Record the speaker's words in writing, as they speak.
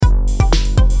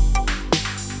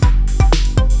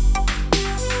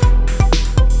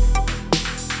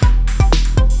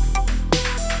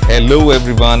Hello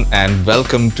everyone and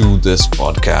welcome to this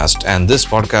podcast. And this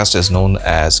podcast is known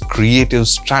as Creative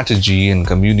Strategy and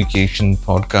Communication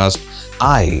Podcast.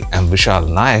 I am Vishal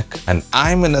Nayak and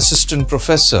I'm an assistant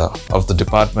professor of the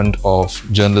Department of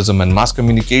Journalism and Mass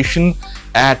Communication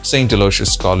at St.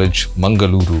 Aloysius College,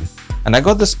 Mangaluru. And I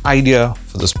got this idea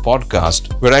for this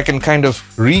podcast where I can kind of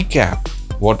recap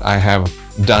what I have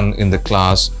done in the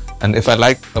class. And if I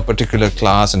like a particular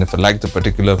class and if I like the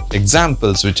particular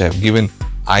examples which I've given,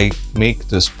 I make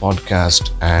this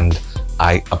podcast and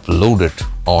I upload it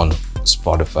on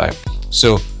Spotify.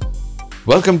 So,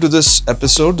 welcome to this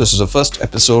episode. This is the first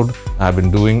episode I've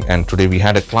been doing, and today we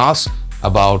had a class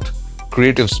about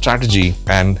creative strategy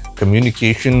and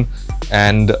communication.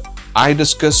 And I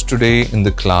discussed today in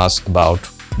the class about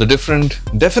the different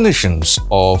definitions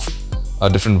of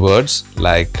different words,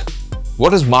 like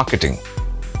what is marketing,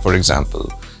 for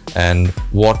example, and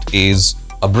what is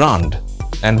a brand,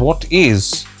 and what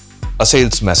is a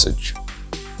sales message.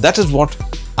 That is what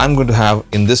I'm going to have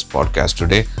in this podcast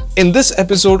today. In this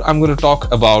episode, I'm going to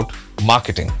talk about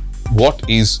marketing. What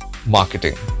is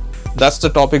marketing? That's the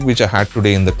topic which I had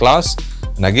today in the class,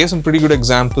 and I gave some pretty good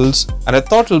examples, and I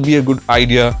thought it'll be a good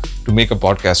idea to make a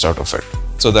podcast out of it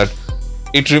so that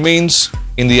it remains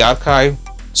in the archive.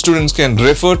 Students can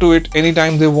refer to it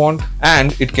anytime they want,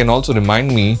 and it can also remind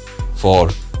me for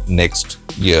next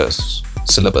year's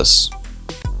syllabus.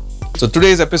 So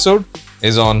today's episode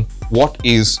is on what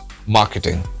is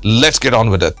marketing. Let's get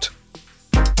on with it.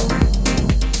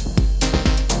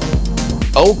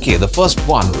 Okay, the first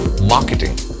one,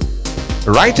 marketing.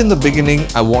 Right in the beginning,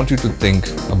 I want you to think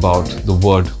about the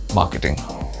word marketing.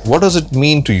 What does it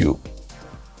mean to you?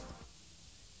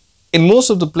 In most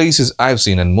of the places I've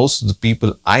seen and most of the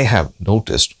people I have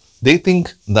noticed, they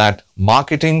think that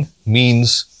marketing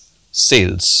means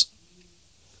sales,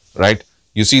 right?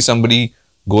 You see somebody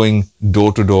going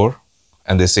door to door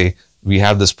and they say, we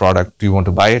have this product, do you want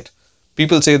to buy it?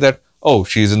 People say that, oh,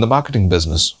 she's in the marketing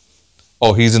business.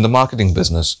 Oh, he's in the marketing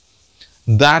business.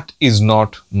 That is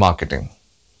not marketing.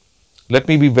 Let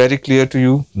me be very clear to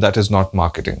you, that is not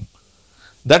marketing.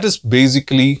 That is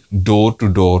basically door to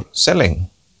door selling.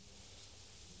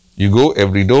 You go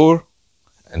every door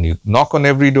and you knock on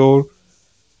every door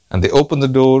and they open the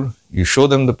door, you show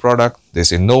them the product, they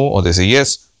say no or they say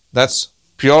yes. That's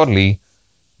purely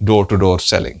door-to-door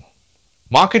selling.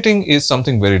 Marketing is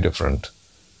something very different.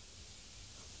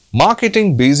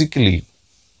 Marketing basically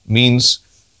means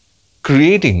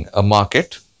creating a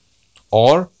market,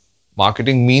 or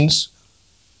marketing means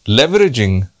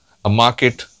leveraging a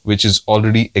market which is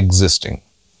already existing.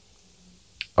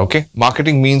 Okay?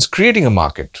 Marketing means creating a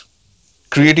market,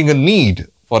 creating a need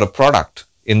for a product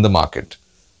in the market,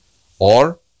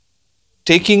 or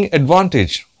taking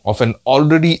advantage of an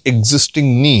already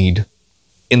existing need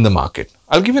in the market.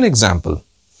 I'll give you an example.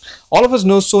 All of us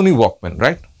know Sony Walkman,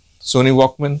 right? Sony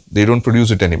Walkman, they don't produce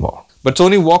it anymore. But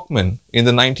Sony Walkman in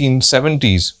the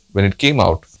 1970s, when it came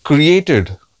out,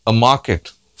 created a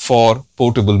market for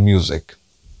portable music.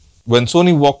 When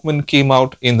Sony Walkman came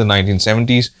out in the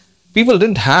 1970s, people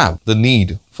didn't have the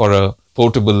need for a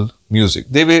portable music.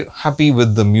 They were happy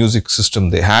with the music system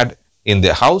they had in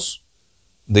their house.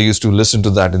 They used to listen to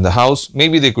that in the house.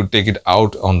 Maybe they could take it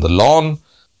out on the lawn,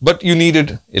 but you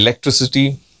needed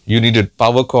electricity, you needed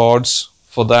power cords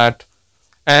for that.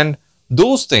 And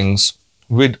those things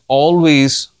would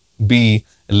always be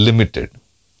limited.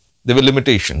 There were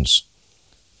limitations.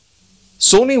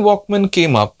 Sony Walkman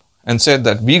came up and said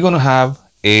that we're going to have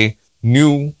a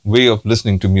new way of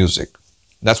listening to music.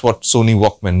 That's what Sony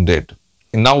Walkman did.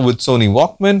 And now with Sony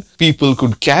Walkman, people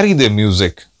could carry their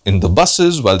music in the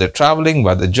buses while they're traveling,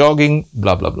 while they're jogging,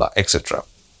 blah, blah, blah, etc.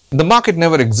 The market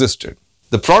never existed.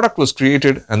 The product was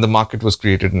created and the market was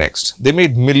created next. They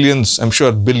made millions, I'm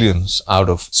sure billions out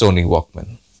of Sony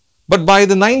Walkman. But by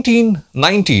the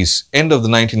 1990s, end of the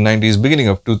 1990s, beginning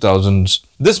of 2000s,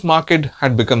 this market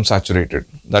had become saturated.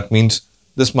 That means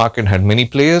this market had many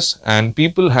players and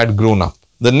people had grown up.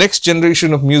 The next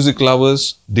generation of music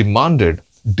lovers demanded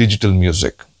digital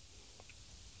music.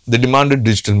 They demanded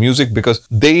digital music because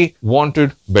they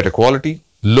wanted better quality,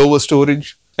 lower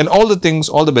storage, and all the things,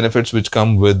 all the benefits which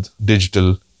come with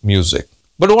digital music.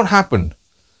 But what happened?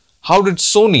 How did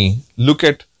Sony look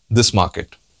at this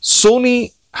market?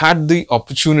 Sony had the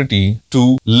opportunity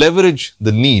to leverage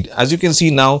the need. As you can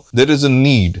see now, there is a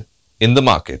need in the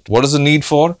market. What is the need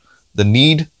for? The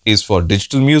need is for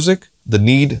digital music. The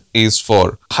need is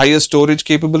for higher storage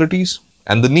capabilities.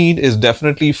 And the need is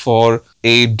definitely for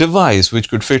a device which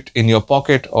could fit in your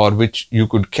pocket or which you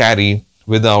could carry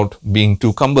without being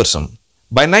too cumbersome.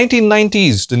 By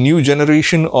 1990s, the new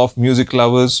generation of music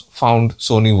lovers found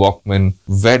Sony Walkman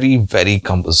very, very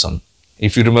cumbersome.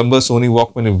 If you remember Sony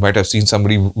Walkman, you might have seen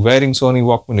somebody wearing Sony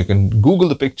Walkman. You can Google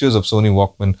the pictures of Sony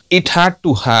Walkman. It had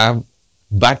to have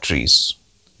batteries,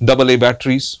 AA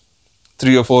batteries,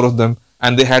 3 or 4 of them,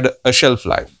 and they had a shelf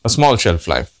life, a small shelf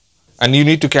life. And you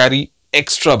need to carry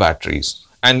extra batteries.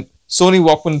 And Sony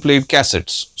Walkman played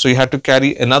cassettes, so you had to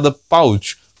carry another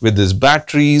pouch with these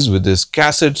batteries, with these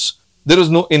cassettes. There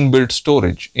was no inbuilt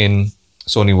storage in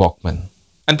Sony Walkman.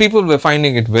 And people were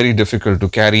finding it very difficult to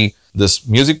carry this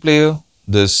music player,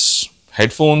 this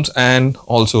headphones, and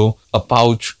also a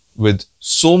pouch with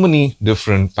so many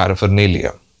different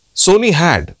paraphernalia. Sony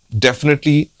had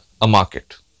definitely a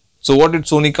market. So what did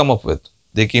Sony come up with?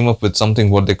 They came up with something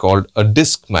what they called a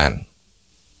Discman.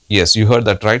 Yes, you heard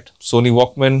that right. Sony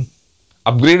Walkman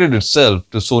upgraded itself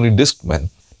to Sony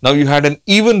Discman. Now you had an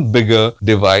even bigger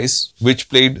device which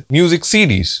played music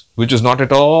CDs, which was not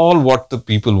at all what the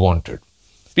people wanted.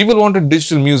 People wanted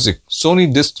digital music.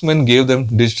 Sony Discman gave them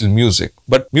digital music.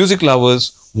 But music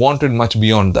lovers wanted much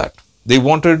beyond that. They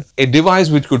wanted a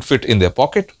device which could fit in their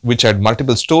pocket, which had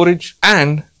multiple storage,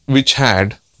 and which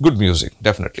had good music,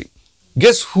 definitely.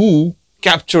 Guess who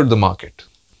captured the market?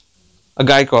 A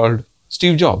guy called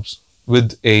Steve Jobs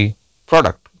with a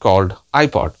product called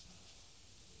iPod.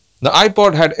 The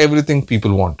iPod had everything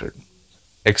people wanted.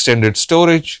 Extended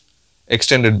storage,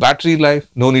 extended battery life,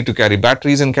 no need to carry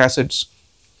batteries and cassettes,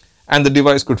 and the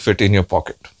device could fit in your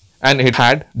pocket. And it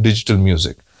had digital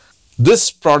music. This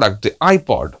product, the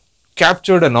iPod,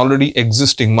 captured an already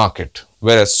existing market,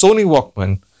 whereas Sony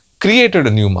Walkman created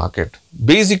a new market,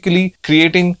 basically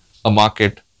creating a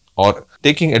market or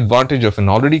taking advantage of an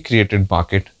already created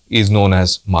market is known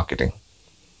as marketing.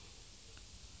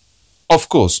 Of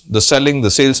course, the selling,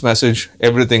 the sales message,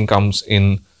 everything comes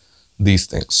in these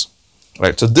things,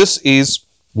 right? So this is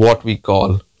what we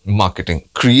call marketing,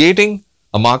 creating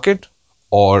a market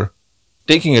or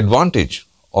taking advantage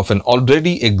of an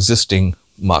already existing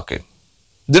market.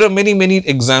 There are many, many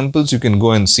examples you can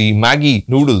go and see. Maggi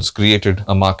Noodles created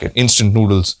a market, instant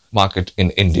noodles market in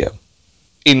India.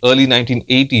 In early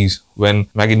 1980s, when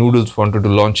Maggi Noodles wanted to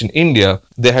launch in India,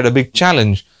 they had a big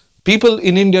challenge. People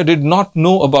in India did not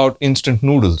know about instant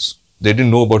noodles. They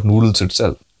didn't know about noodles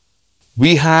itself.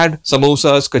 We had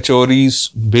samosas,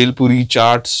 kachoris, bhelpuri,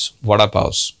 chaats, vada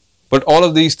paos. But all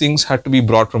of these things had to be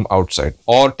brought from outside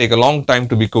or take a long time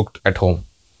to be cooked at home.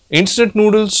 Instant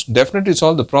noodles definitely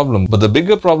solved the problem, but the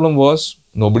bigger problem was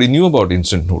nobody knew about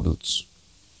instant noodles.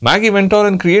 Maggi went on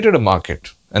and created a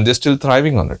market, and they're still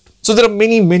thriving on it. So there are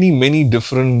many, many, many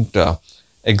different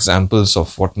examples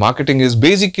of what marketing is.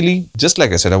 Basically, just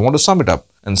like I said, I want to sum it up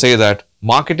and say that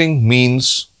marketing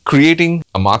means creating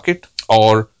a market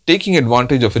or taking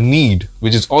advantage of a need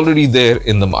which is already there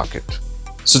in the market.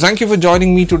 So thank you for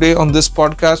joining me today on this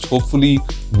podcast. Hopefully,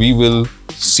 we will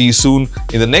see you soon.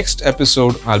 In the next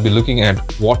episode, I'll be looking at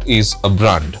what is a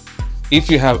brand. If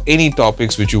you have any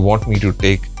topics which you want me to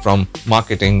take from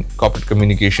marketing, corporate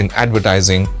communication,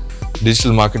 advertising,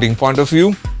 digital marketing point of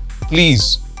view,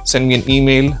 please send me an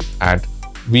email at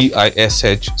wishcom,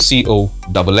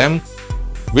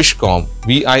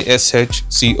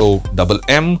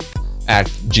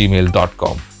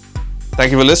 @gmail.com.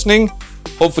 Thank you for listening.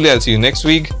 Hopefully, I'll see you next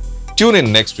week. Tune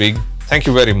in next week. Thank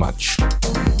you very much.